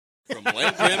From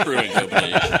Landgrant Brewing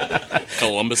Company,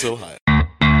 Columbus, Ohio.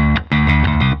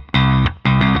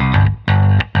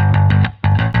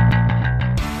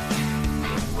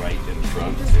 Right in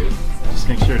front, too. Just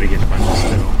make sure to get a bunch of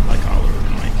spittle, like all over the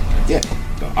mic.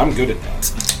 Yeah, I'm good at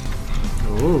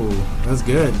that. Ooh, that's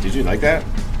good. Did you like that?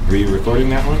 Were you recording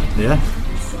that one? Yeah.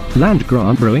 Land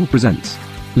Grant Brewing presents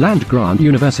Land Grant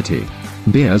University.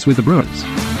 Beers with the Brewers.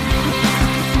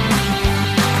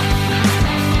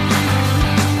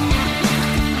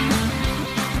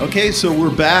 Okay, so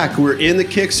we're back. We're in the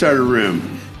Kickstarter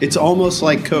room. It's almost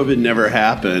like COVID never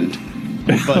happened,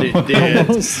 but it did.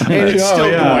 And it's still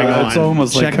going on. It's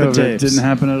almost Check like the COVID tapes. didn't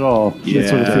happen at all. That's what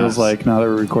it Yes. feels like now that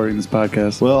we're recording this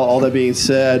podcast. Well, all that being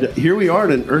said, here we are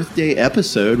at an Earth Day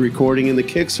episode recording in the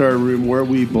Kickstarter room where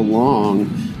we belong.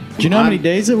 Do you know how many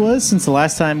days it was since the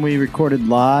last time we recorded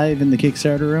live in the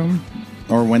Kickstarter room?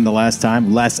 Or when the last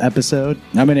episode?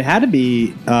 I mean, it had to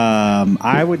be,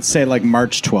 I would say like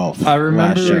March 12th. I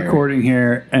remember last year. recording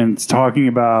here and talking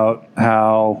about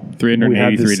how we had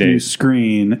 383 this new days.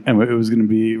 screen and it was going to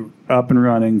be up and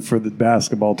running for the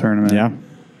basketball tournament. Yeah.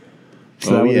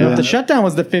 So that was- yeah. If the shutdown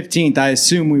was the 15th, I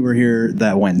assume we were here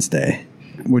that Wednesday,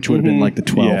 which would have been like the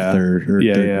 12th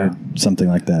Yeah. or something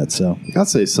like that. So I'll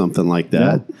say something like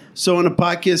that. So on the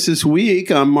podcast this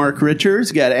week, I'm Mark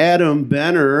Richards. Got Adam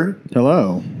Benner.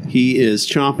 hello. He is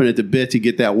chomping at the bit to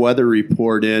get that weather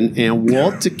report in. And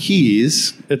Walt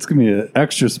DeKeys. It's going to be an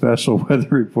extra special weather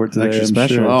report today. Extra I'm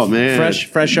special. sure. Oh, man.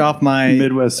 Fresh off my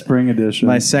Midwest Spring Edition.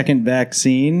 my second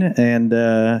vaccine and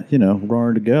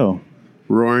roaring to go.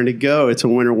 Roaring to go. It's a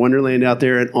winter wonderland out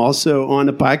there. And also on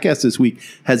the podcast this week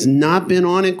has not been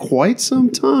on in quite some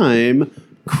time,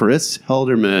 Chris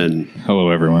Helderman. Hello,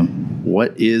 everyone.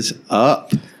 What is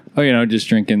up? Oh, just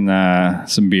drinking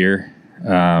some beer,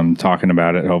 talking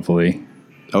about it, hopefully.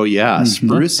 Oh, yeah.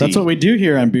 Sprucey. That's what we do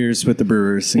here on Beers with the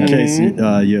Brewers, in case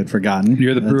you had forgotten.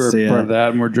 You're the brewer That's part of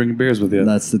that, and we're drinking beers with you.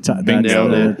 That's the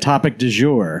Nailed the it. topic du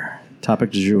jour.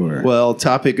 Topic du jour. Well,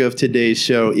 topic of today's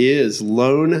show is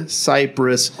Lone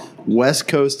Cypress West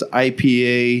Coast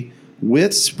IPA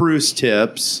with spruce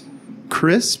tips,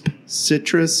 crisp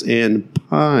citrus and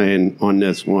pine on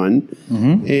this one.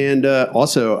 And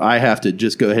also, I have to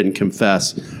just go ahead and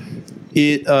confess,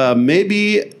 it may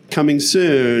be coming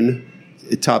soon.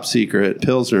 A top secret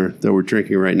Pilsner that we're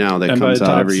drinking right now that and by comes out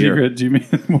top every secret, year. do you mean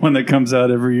one that comes out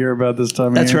every year about this time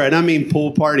of That's year? right. I mean,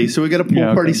 pool party. So we got a pool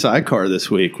Yeah, party okay. sidecar this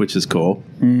week, which is cool.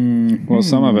 Well,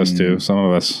 some of us do. Some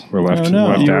of us were left, Oh, no.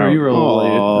 left You out. were a little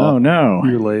late. Oh no!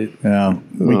 You were late. Yeah,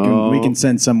 we can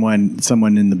send someone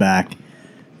in the back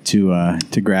to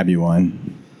grab you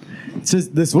one.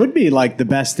 This would be like the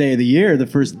best day of the year, the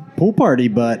first pool party,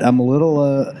 but I'm a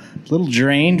little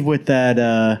drained with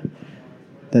that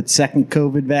second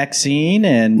COVID vaccine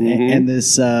and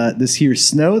this here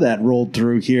snow that rolled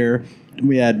through here.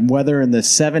 We had weather in the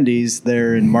 70s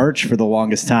there in March for the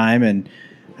longest time, and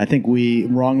I think we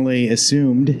wrongly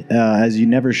assumed, as you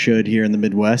never should here in the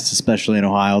Midwest, especially in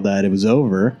Ohio, that it was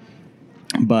over.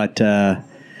 But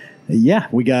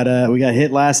we got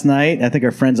hit last night. I think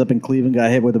our friends up in Cleveland got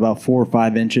hit with about 4 or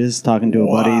 5 inches. Talking to a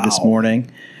buddy this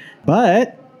morning,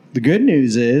 but the good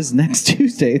news is next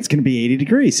Tuesday it's going to be 80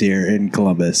 degrees here in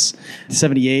Columbus.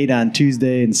 78 on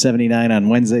Tuesday and 79 on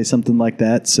Wednesday, something like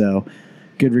that. So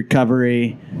good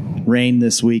recovery. Rain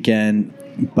this weekend,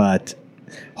 but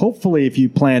hopefully if you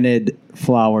planted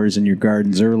flowers in your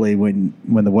gardens early when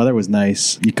the weather was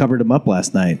nice, you covered them up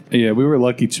last night. Yeah, we were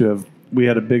lucky to have. We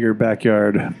had a bigger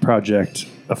backyard project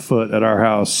afoot at our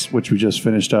house, which we just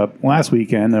finished up last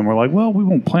weekend, and we're like, well, we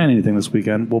won't plant anything this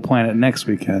weekend. We'll plant it next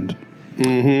weekend.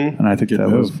 Mm-hmm. And I think that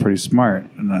was pretty smart.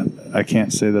 And I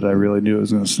can't say that I really knew it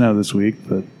was going to snow this week,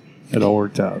 but it all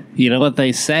worked out. You know what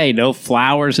they say, no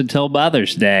flowers until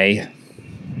Mother's Day.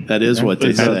 That is what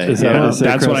they say. Is that what they say,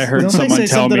 That's Chris? what I heard Don't they someone say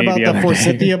tell something me about the the other day.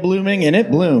 forsythia blooming? And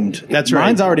it bloomed. That's right.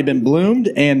 Mine's already been bloomed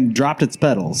and dropped its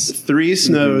petals. 3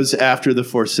 snows after the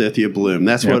forsythia bloom.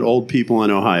 That's what old people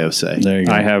in Ohio say. There you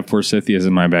go. I have forsythias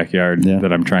in my backyard Yeah.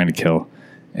 that I'm trying to kill.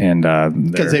 And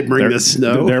Because they bring the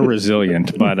snow. They're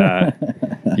resilient, but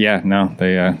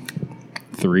they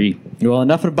 3. Well,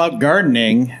 enough about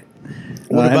gardening.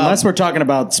 about- unless we're talking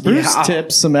about spruce Yeah.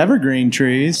 tips, some evergreen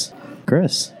trees.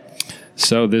 Chris.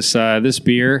 So this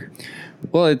beer,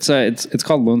 well, it's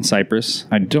called Lone Cypress.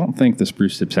 I don't think the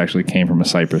spruce tips actually came from a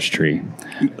cypress tree.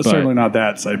 Certainly not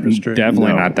that cypress tree. Definitely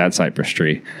No. not that cypress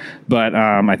tree, but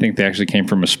I think they actually came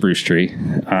from a spruce tree.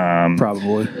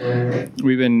 Probably.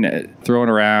 We've been throwing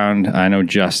around. I know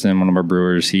Justin, one of our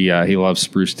brewers, he loves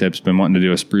spruce tips. Been wanting to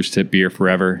do a spruce tip beer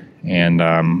forever, and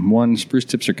spruce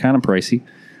tips are kind of pricey.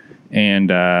 And,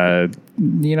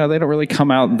 they don't really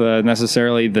come out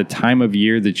necessarily the time of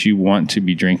year that you want to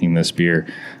be drinking this beer.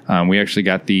 We actually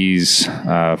got these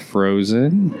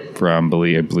frozen from,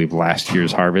 I believe, last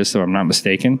year's harvest, if I'm not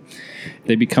mistaken.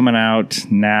 They'd be coming out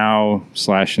now /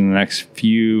 in the next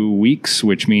few weeks,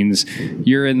 which means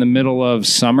you're in the middle of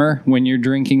summer when you're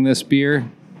drinking this beer.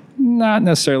 Not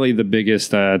necessarily the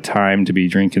biggest time to be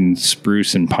drinking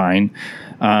spruce and pine.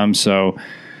 So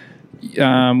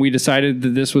we decided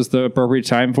that this was the appropriate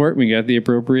time for it. We got the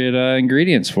appropriate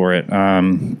ingredients for it.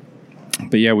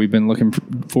 But yeah, we've been looking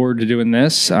forward to doing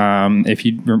this. If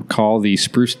you recall the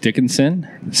Spruce Dickinson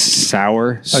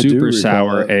super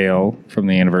sour ale from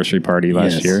the anniversary party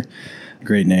last year.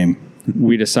 Great name.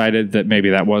 We decided that maybe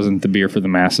that wasn't the beer for the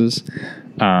masses,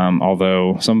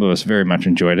 although some of us very much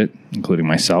enjoyed it, including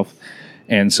myself.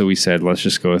 And so we said, let's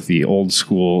just go with the old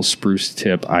school Spruce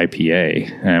Tip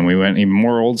IPA. And we went even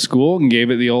more old school and gave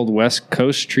it the old West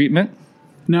Coast treatment.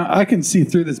 Now, I can see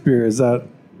through this beer. Is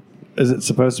it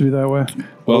supposed to be that way?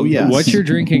 Well, yes. What you're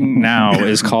drinking now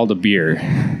is called a beer.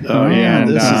 Oh, yeah.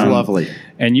 This is lovely.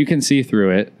 And you can see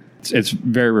through it. It's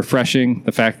very refreshing,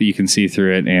 the fact that you can see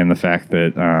through it and the fact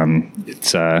that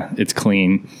it's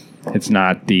clean. It's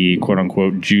not the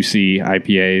quote-unquote juicy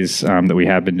IPAs that we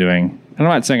have been doing. And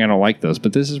I'm not saying I don't like those,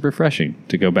 but this is refreshing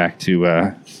to go back to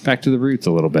the roots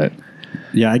a little bit.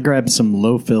 Yeah, I grabbed some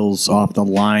low fills off the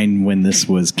line when this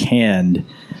was canned,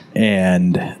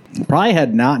 and probably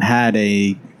had not had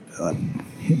a,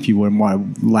 if you wouldn't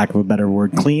want, lack of a better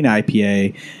word, clean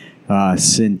IPA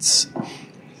since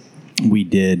we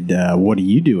did What Are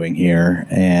You Doing Here?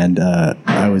 And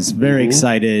I was very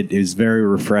excited. It was very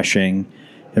refreshing.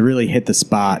 It really hit the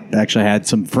spot. Actually, I had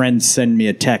some friends send me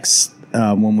a text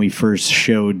when we first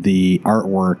showed the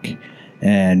artwork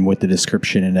and with the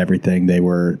description and everything.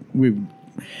 We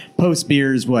post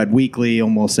beers weekly,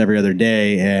 almost every other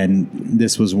day, and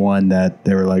this was one that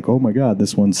they were like, "Oh my god,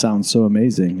 this one sounds so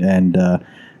amazing!" And I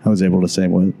was able to say,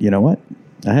 "Well, you know what?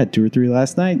 I had 2 or 3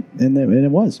 last night, and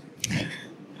it was."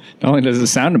 Not only does it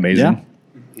sound amazing,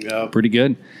 pretty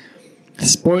good.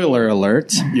 Spoiler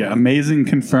alert! Yeah, amazing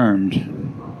confirmed.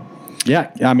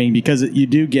 Yeah, I mean, because you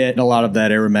do get a lot of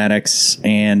that aromatics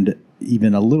and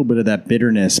even a little bit of that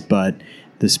bitterness, but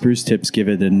the spruce tips give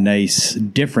it a nice,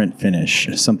 different finish,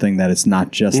 something that it's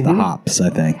not just the hops, I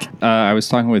think. I was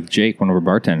talking with Jake, one of our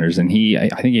bartenders, and I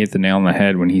think he hit the nail on the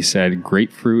head when he said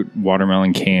grapefruit,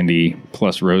 watermelon candy,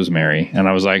 plus rosemary. And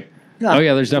I was like, oh,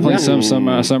 yeah, there's definitely some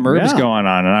herbs going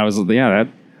on. And I was,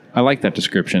 I like that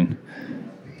description.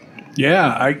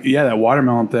 Yeah, that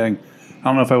watermelon thing. I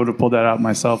don't know if I would have pulled that out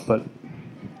myself, but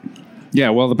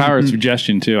yeah, well, the power of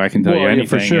suggestion too. I can tell you anything,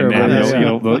 for sure,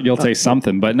 and you'll taste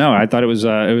something. But no, I thought it was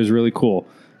really cool.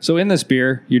 So in this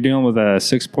beer, you're dealing with a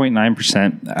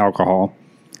 6.9% alcohol.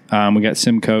 We got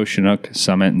Simcoe, Chinook,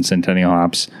 Summit, and Centennial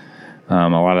hops. A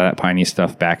lot of that piney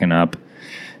stuff backing up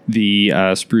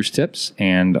the spruce tips,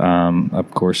 and of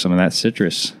course some of that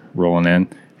citrus rolling in.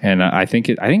 And I think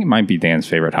it might be Dan's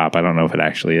favorite hop. I don't know if it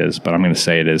actually is, but I'm going to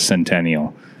say it is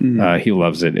Centennial. He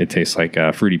loves it. It tastes like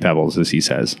Fruity Pebbles, as he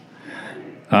says.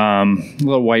 A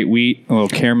little white wheat, a little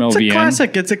caramel Vienna.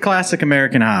 It's a classic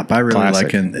American hop. I really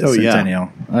like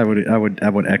Centennial. Yeah. I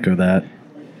would echo that.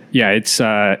 Yeah, it's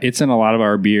in a lot of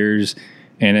our beers,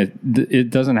 and it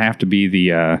doesn't have to be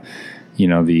the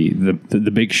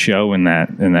the big show in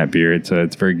that beer. It's a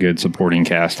very good supporting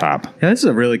cast hop. Yeah, this is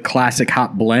a really classic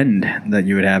hop blend that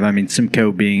you would have. I mean,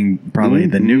 Simcoe being probably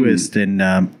the newest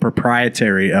and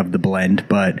proprietary of the blend,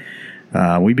 but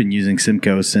we've been using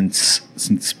Simcoe since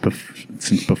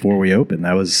before we opened.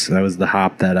 That was the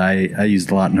hop that I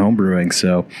used a lot in home brewing.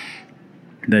 So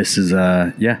this is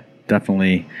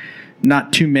definitely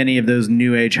not too many of those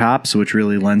new age hops, which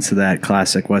really lends to that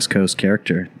classic West Coast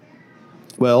character.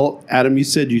 Well, Adam, you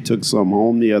said you took some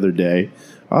home the other day.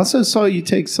 I also saw you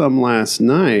take some last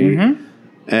night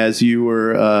as you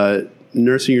were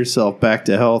nursing yourself back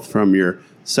to health from your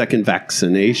second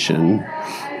vaccination.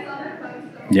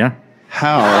 Yeah.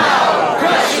 How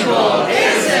questionable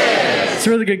is it? It's a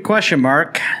really good question,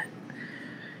 Mark.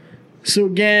 So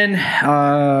again,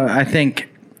 I think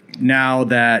now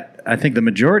that the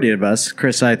majority of us,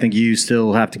 Chris, I think you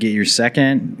still have to get your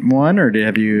second one, or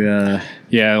have you?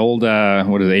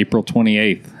 What is it, April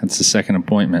 28th? That's the second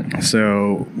appointment.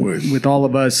 So with all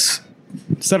of us,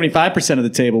 75% of the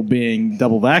table being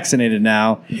double vaccinated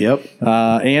now. Yep.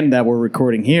 And that we're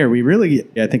recording here,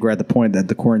 I think we're at the point that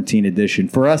the quarantine edition,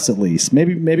 for us at least,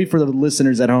 maybe for the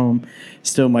listeners at home,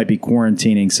 still might be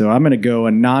quarantining. So I'm going to go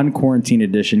a non-quarantine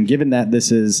edition, given that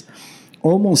this is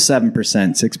almost 7%,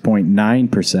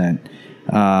 6.9%.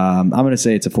 I'm going to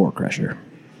say it's a 4 crusher.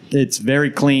 It's very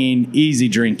clean, easy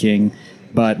drinking,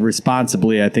 but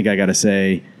responsibly, I think I got to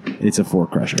say it's a 4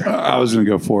 crusher. I was going to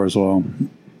go 4 as well.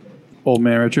 Old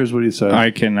Man Richards, what do you say? I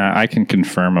can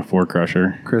confirm a 4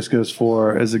 crusher. Chris goes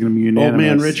 4. Is it going to be unanimous? Old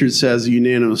Man Richard says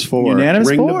unanimous 4. Unanimous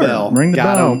Ring 4. the bell. Ring the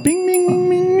Got bell. 'em. Bing, bing, bing,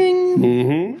 bing,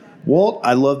 bing. Walt,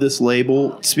 I love this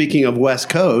label. Speaking of West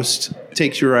Coast,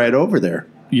 takes you right over there.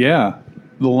 Yeah.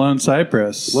 The Lone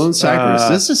Cypress. Lone Cypress.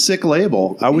 This is a sick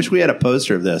label. I wish we had a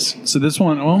poster of this. So this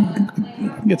one, well, we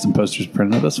can get some posters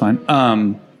printed up. That's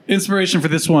fine. Inspiration for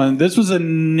this one. This was a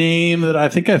name that I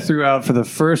think I threw out for the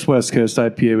first West Coast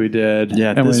IPA we did.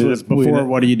 Yeah, and this we was ended up- we before ended-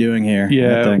 What Are You Doing Here? I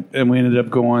Yeah, think. and we ended up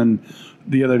going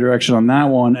the other direction on that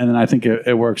one. And then I think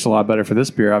it works a lot better for this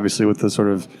beer, obviously, with the sort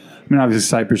of, I mean, obviously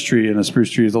cypress tree and a spruce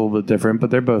tree is a little bit different, but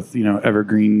they're both,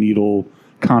 evergreen needle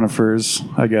conifers,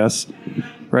 I guess.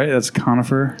 Right? That's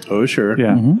conifer. Oh, sure.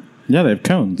 Yeah. Yeah, they have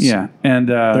cones. Yeah. And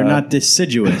They're not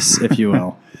deciduous, if you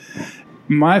will.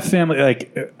 my family,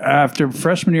 like after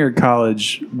freshman year of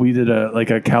college, we did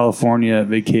a California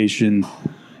vacation,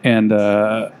 and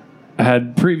I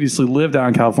had previously lived out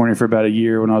in California for about a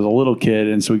year when I was a little kid,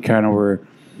 and so we kind of were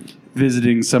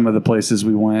visiting some of the places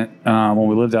we went when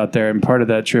we lived out there. And part of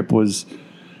that trip was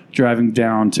driving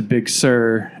down to Big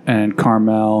Sur and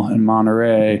Carmel and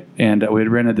Monterey, and we had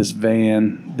rented this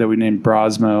van that we named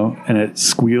Brosmo, and it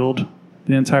squealed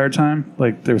the entire time.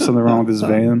 Like there was something wrong with this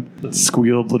van. It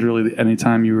squealed literally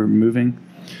anytime you were moving.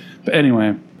 But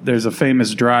anyway, there's a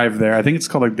famous drive there. I think it's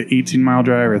called like the 18-mile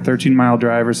drive or 13-mile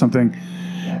drive or something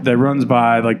that runs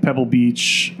by like Pebble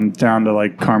Beach and down to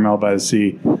like Carmel by the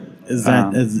sea. Is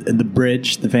that is the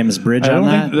bridge, the famous bridge I on don't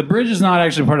that? think the bridge is not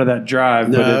actually part of that drive,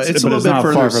 No, but it's a but little bit not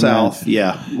further far from south. that.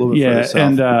 Yeah, a little bit Yeah,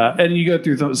 further south. and you go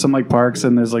through some like parks,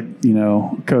 and there's like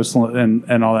coastal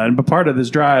and all that. But part of this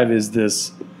drive is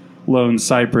this lone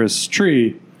cypress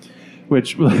tree,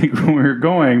 which like when we were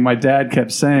going, my dad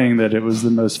kept saying that it was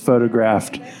the most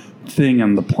photographed thing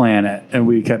on the planet, and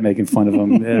we kept making fun of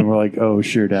him. And we're like, "Oh,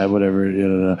 sure, Dad,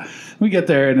 whatever." We get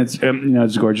there, and it's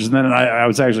it's gorgeous. And then I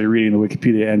was actually reading the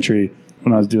Wikipedia entry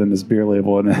when I was doing this beer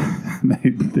label, and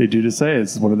they do just say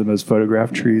it's one of the most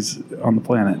photographed trees on the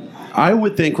planet. I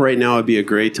would think right now would be a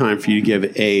great time for you to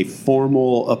give a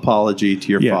formal apology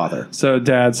to your father. So,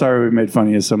 Dad, sorry we made fun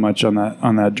of you so much on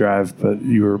that drive, but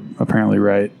you were apparently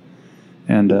right.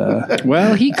 And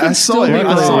Well, he could I saw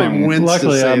him wince to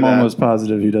luckily, say I'm that. almost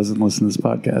positive he doesn't listen to this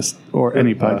podcast or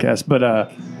any podcast. But I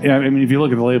mean, if you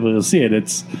look at the label, you'll see it.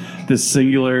 It's this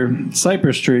singular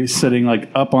cypress tree sitting like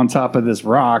up on top of this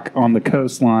rock on the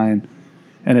coastline,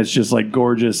 and it's just like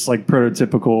gorgeous, like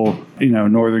prototypical,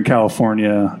 Northern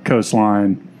California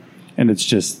coastline, and it's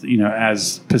just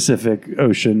as Pacific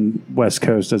Ocean West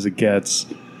Coast as it gets.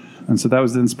 And so that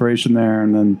was the inspiration there,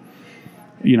 and then.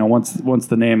 Once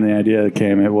the name and the idea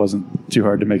came, it wasn't too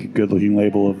hard to make a good looking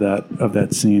label of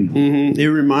that scene. It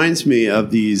reminds me of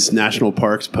these national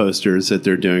parks posters that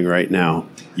they're doing right now.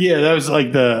 Yeah, that was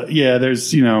like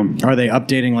there's Are they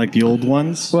updating like the old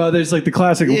ones? well, there's like the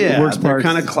classic Yeah, Works they're Parks,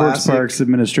 kinda Works classic. Parks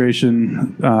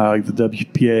administration, like the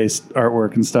WPA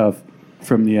artwork and stuff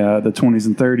from the 20s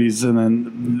and 30s, and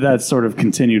then that's sort of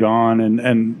continued on,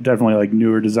 and definitely like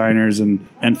newer designers and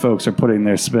folks are putting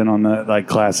their spin on that like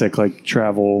classic like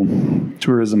travel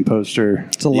tourism poster.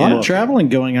 It's a lot of traveling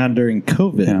going on during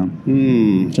COVID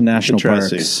Yeah. to national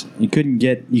Interesting. parks. You couldn't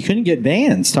get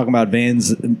vans. Talking about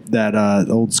vans, that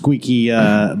old squeaky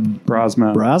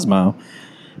Brosmo.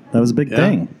 That was a big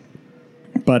thing.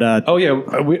 But Oh yeah,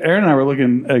 Aaron and I were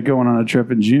looking at going on a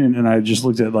trip in June, and I just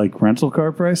looked at like rental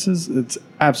car prices. It's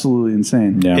absolutely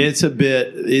insane. yeah. It's a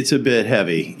bit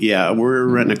heavy. Yeah, we're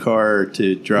renting a car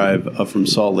to drive up from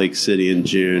Salt Lake City in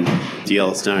June to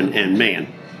Yellowstone, and man,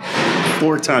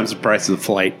 4 times the price of the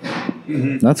flight.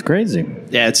 That's crazy.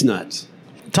 Yeah, it's nuts.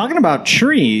 Talking about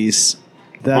trees,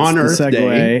 that's On the Earth segue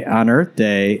Day. on Earth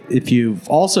Day. If you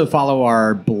also follow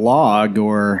our blog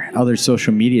or other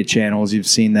social media channels, you've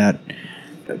seen that.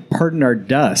 Pardon our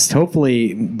dust.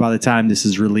 Hopefully, by the time this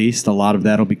is released, a lot of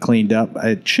that will be cleaned up.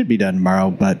 It should be done tomorrow,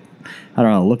 but I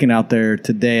don't know. Looking out there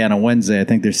today on a Wednesday, I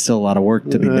think there's still a lot of work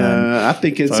to be done. I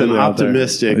think it's an ugly out there.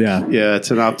 optimistic. Yeah.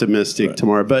 It's an optimistic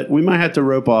tomorrow. But we might have to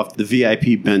rope off the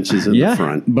VIP benches in the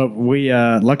front. but we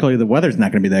luckily the weather's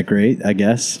not going to be that great. I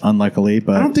guess, unluckily,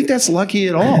 but I don't think that's lucky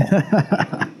at all.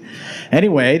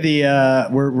 anyway,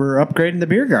 we're upgrading the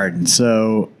beer garden.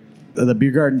 So the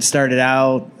beer garden started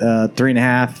out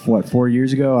 4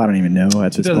 years ago? I don't even know.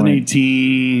 That's what's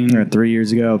 2018. or 3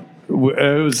 years ago. It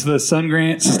was the Sun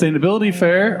Grant Sustainability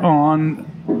Fair on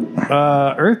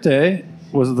Earth Day,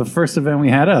 was the first event we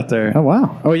had out there. Oh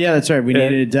wow! Oh yeah, that's right. We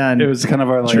needed it done. It was kind of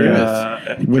our like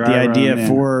with the dry idea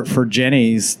run, for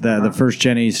Jenny's, the first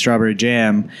Jenny's strawberry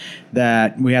jam,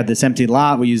 that we had this empty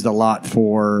lot. We used a lot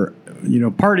for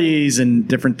parties and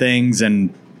different things.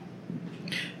 And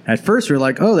at first we were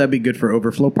like, oh, that'd be good for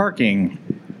overflow parking.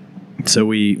 So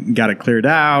we got it cleared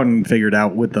out and figured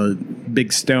out with the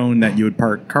big stone that you would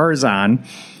park cars on.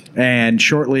 And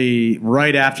shortly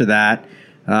right after that,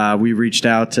 we reached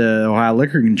out to Ohio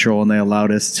Liquor Control, and they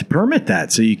allowed us to permit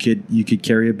that. So you could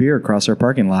carry a beer across our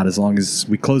parking lot as long as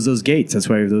we close those gates. That's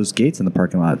why we have those gates in the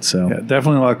parking lot. So yeah,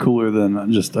 definitely a lot cooler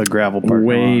than just a gravel parking lot.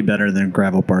 Way better than a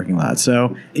gravel parking lot.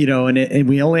 So, and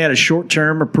we only had a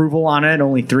short-term approval on it,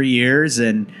 only 3 years.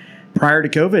 And prior to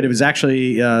COVID, it was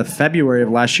actually February of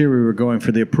last year, we were going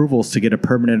for the approvals to get a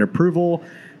permanent approval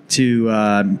to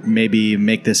maybe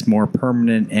make this more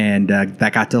permanent. And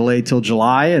that got delayed till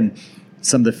July. And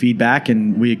some of the feedback,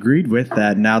 and we agreed with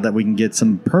that. Now that we can get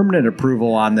some permanent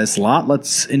approval on this lot,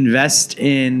 let's invest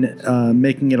in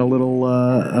making it a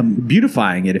little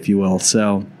beautifying it, if you will.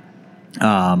 So,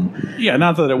 yeah,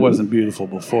 not that it wasn't beautiful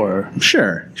before.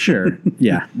 Sure,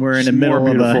 yeah, we're in the middle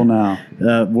more beautiful of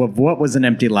now. What was an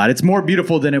empty lot. It's more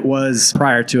beautiful than it was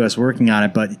prior to us working on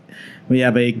it, but we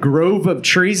have a grove of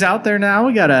trees out there now.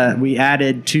 We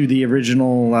added to the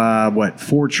original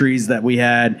 4 trees that we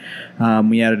had.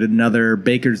 We added another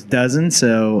baker's dozen,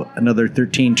 so another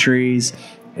 13 trees.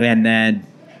 And then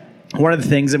one of the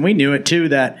things, and we knew it too,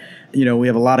 that we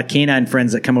have a lot of canine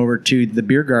friends that come over to the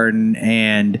beer garden,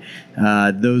 and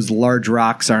those large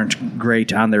rocks aren't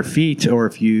great on their feet, or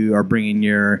if you are bringing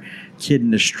your kid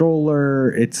in the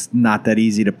stroller, it's not that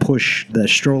easy to push the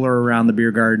stroller around the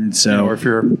beer garden. So, or if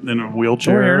you're in a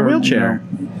wheelchair.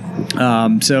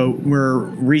 So we're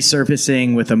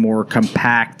resurfacing with a more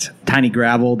compact, tiny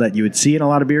gravel that you would see in a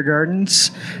lot of beer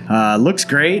gardens. Looks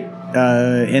great.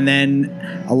 And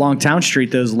then along Town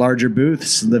Street, those larger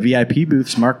booths, the VIP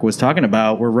booths Mark was talking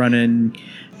about, we're running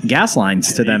gas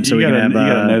lines to them, so we can have. You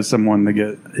gotta know someone to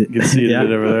get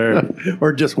seated over there,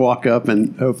 or just walk up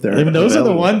and hope they're. I mean, those are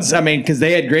the ones. I mean, because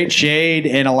they had great shade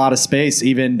and a lot of space.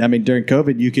 Even during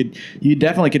COVID, you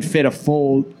definitely could fit a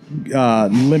full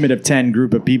limit of 10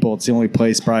 group of people. It's the only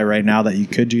place probably right now that you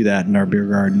could do that in our beer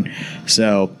garden.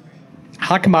 So.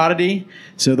 Hot commodity.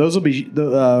 So those will be.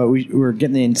 We're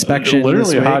getting the inspection.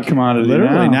 Literally a hot commodity.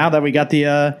 Literally now that we got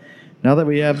the. Now that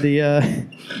we have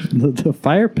the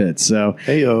fire pit. So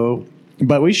heyo.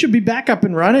 But we should be back up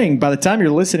and running by the time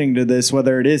you're listening to this,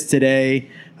 whether it is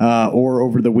today or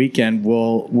over the weekend.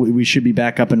 We should be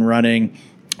back up and running,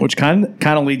 which kind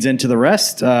of leads into the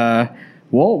rest. Well,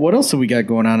 what else have we got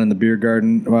going on in the beer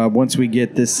garden once we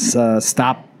get this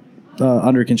stop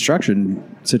under construction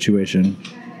situation?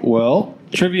 Well,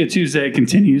 Trivia Tuesday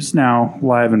continues now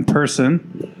live in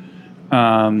person.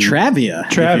 Travia,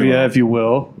 if you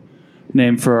will.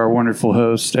 Named for our wonderful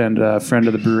host and friend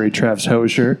of the brewery, Travis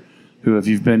Hosier, who, if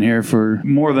you've been here for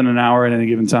more than an hour at any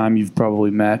given time, you've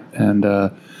probably met and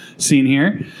seen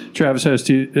here. Travis hosts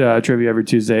trivia every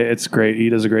Tuesday. It's great. He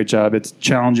does a great job. It's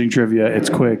challenging trivia. It's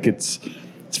quick. It's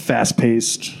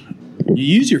fast-paced. You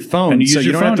use your phone, and so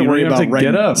you don't have to worry about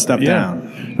writing stuff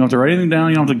down. You don't have to write anything down.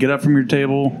 You don't have to get up from your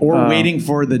table. Or waiting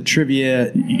for the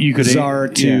trivia czar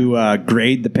to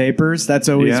grade the papers. That's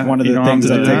always one of the things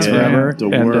that takes forever. The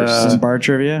worst. Bar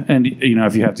trivia. And,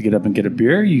 if you have to get up and get a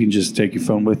beer, you can just take your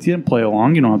phone with you and play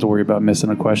along. You don't have to worry about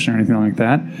missing a question or anything like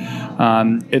that.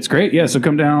 It's great. Yeah, so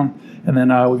come down. And then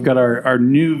we've got our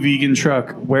new vegan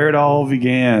truck, Where It All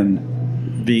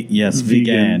Began.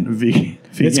 Vegan.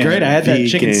 It's great. I had that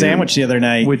chicken sandwich the other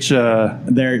night. Which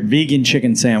their vegan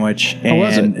chicken sandwich,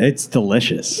 and it's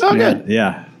delicious. Oh, good.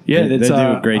 Yeah. Yeah, they do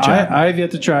a great job. I've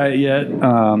yet to try it yet.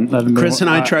 Chris and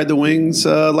I tried the wings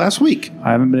last week.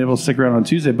 I haven't been able to stick around on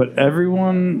Tuesday, but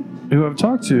everyone who I've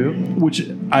talked to, which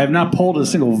I have not polled a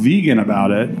single vegan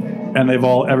about it, and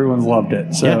everyone's loved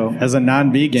it. So as a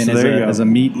non-vegan, as a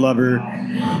meat lover,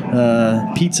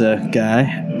 pizza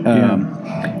guy.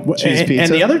 Cheese pizza.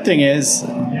 And the other thing is,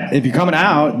 if you're coming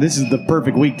out, this is the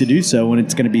perfect week to do so when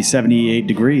it's going to be 78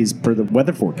 degrees per the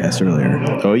weather forecast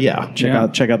earlier. Oh yeah, check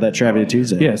out that Travia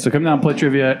Tuesday. Yeah, so come down, play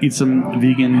trivia, eat some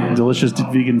delicious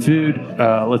vegan food.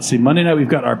 Let's see, Monday night we've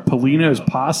got our Polino's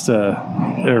Pasta.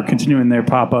 They're continuing their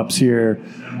pop-ups here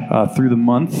through the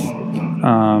month.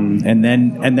 And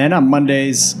then on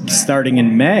Mondays, starting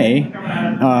in May,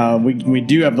 we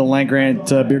do have the Land Grant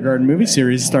Beer Garden movie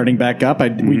series starting back up.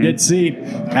 We did see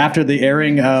after the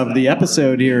airing of the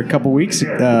episode here a couple weeks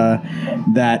that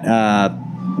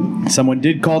someone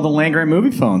did call the Land Grant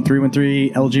movie phone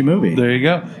 313 LG movie. There you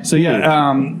go. So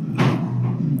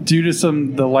due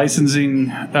to the licensing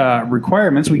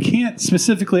requirements, we can't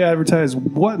specifically advertise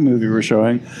what movie we're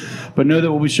showing, but know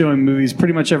that we'll be showing movies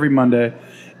pretty much every Monday.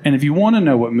 And if you want to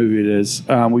know what movie it is,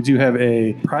 we do have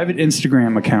a private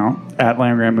Instagram account at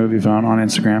Land Grant Movie Phone on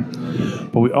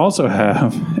Instagram. But we also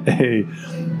have a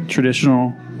traditional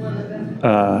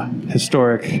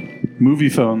historic movie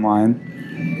phone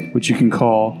line, which you can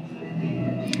call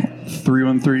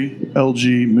 313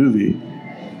 LG Movie.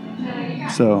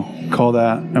 So call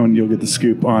that, and you'll get the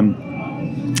scoop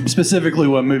on specifically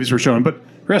what movies we're showing. But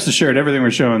rest assured, everything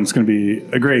we're showing is going to be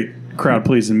a great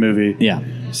crowd-pleasing movie. Yeah.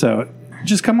 So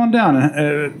just come on down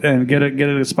and get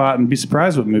a spot and be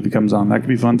surprised what movie comes on. That could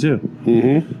be fun too.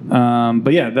 Mm-hmm.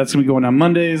 But yeah, that's going to be going on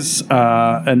Mondays.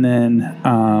 And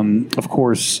then, of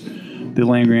course, the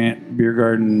Land Grant Beer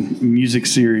Garden music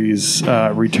series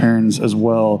returns as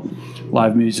well.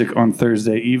 Live music on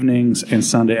Thursday evenings and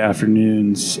Sunday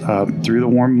afternoons through the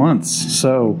warm months.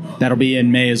 So That'll be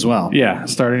in May as well. yeah,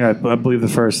 starting I believe the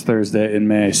first Thursday in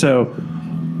May. So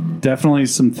definitely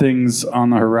some things on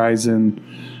the horizon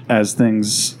as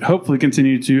things hopefully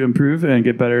continue to improve and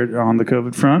get better on the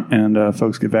COVID front, and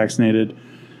folks get vaccinated,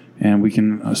 and we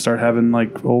can start having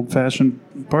like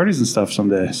old-fashioned parties and stuff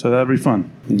someday. So that'll be fun.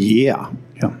 Yeah.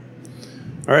 Yeah.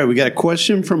 All right, we got a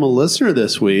question from a listener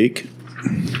this week.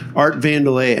 Art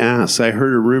Vandelay asks, I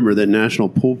heard a rumor that National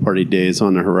Pool Party Day is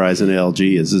on the horizon at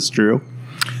LG. Is this true?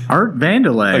 Art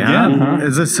Vandelay, Again, huh? huh?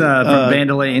 Is this from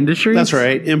Vandelay Industries? That's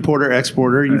right. Importer,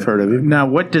 exporter. You've heard of him. Now,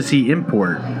 what does he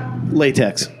import?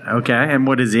 Latex. Okay, and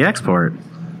what does he export?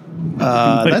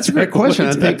 That's a great question.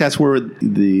 I think that's where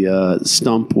the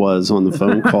stump was on the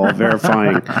phone call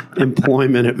verifying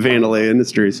employment at Vandelay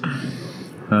Industries.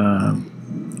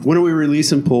 When are we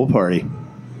releasing Pool Party?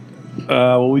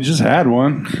 Well, we just had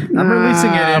one. I'm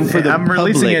releasing it. for the I'm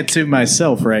releasing public. it to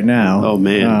myself right now. Oh,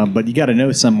 man. But you got to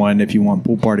know someone if you want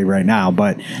pool party right now.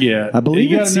 But Yeah. I believe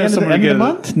You it's gotta the know end of the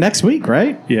someone to month, next week,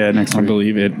 right? Yeah, next I week.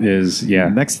 believe it is. Yeah,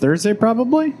 Next Thursday,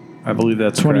 probably I believe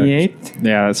that's correct. 28th.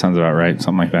 yeah, that sounds about right.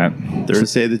 Something like that.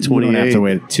 Thursday the We don't have 28th. to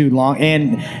wait too long.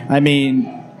 And I mean,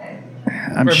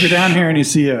 I'm Or if you're down here and you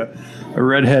see a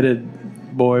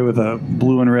redheaded boy with a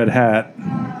blue and red hat,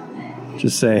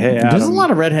 just say, "Hey, Adam, There's a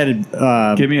lot of redheaded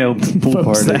give me a pool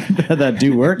folks party." that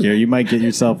do work here. You might get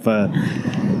yourself.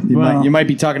 You might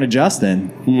be talking to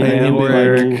Justin. Yeah, And he'll be or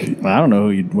Eric. I don't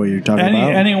know what you're talking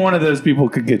about. Any one of those people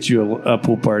could get you a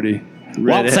pool party.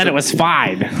 Walt said it was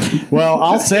fine. Well,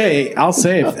 I'll say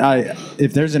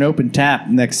if there's an open tap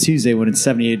next Tuesday when it's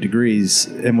 78 degrees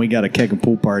and we got a keg of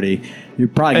pool party, you're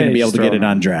probably going to Hey, be able to strong. get it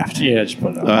on draft. Yeah, just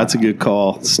put it on. That's a good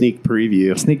call. Sneak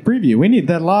preview. Sneak preview. We need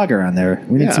that lager on there.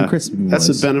 We need some crispy That's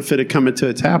boys. the benefit of coming to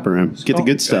a tap room. Get the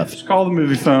good stuff. Just call the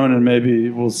movie phone and maybe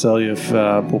we'll sell you if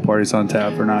pool party's on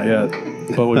tap or not yet.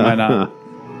 But we might not.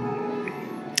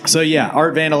 So yeah,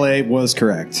 Art Vandelay was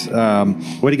correct.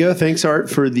 Way to go. Thanks, Art,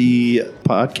 for the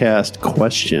podcast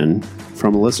question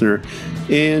from a listener.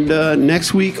 And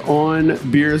next week on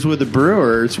Beers with the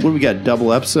Brewers, what do we got?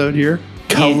 Double episode here?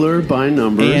 Color by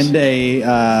numbers. And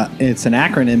it's an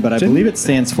acronym, but I believe it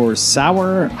stands for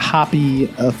Sour Hoppy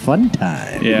Fun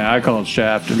Time. Yeah, I call it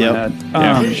Shaft in Yep. my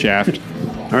head. Yeah, Shaft.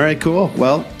 All right, cool.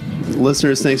 Well,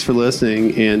 listeners, thanks for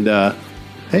listening. And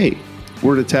hey,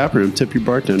 we're at a tap room. Tip your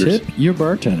bartenders. Tip your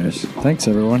bartenders. Thanks,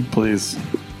 everyone. Please.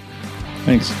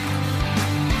 Thanks.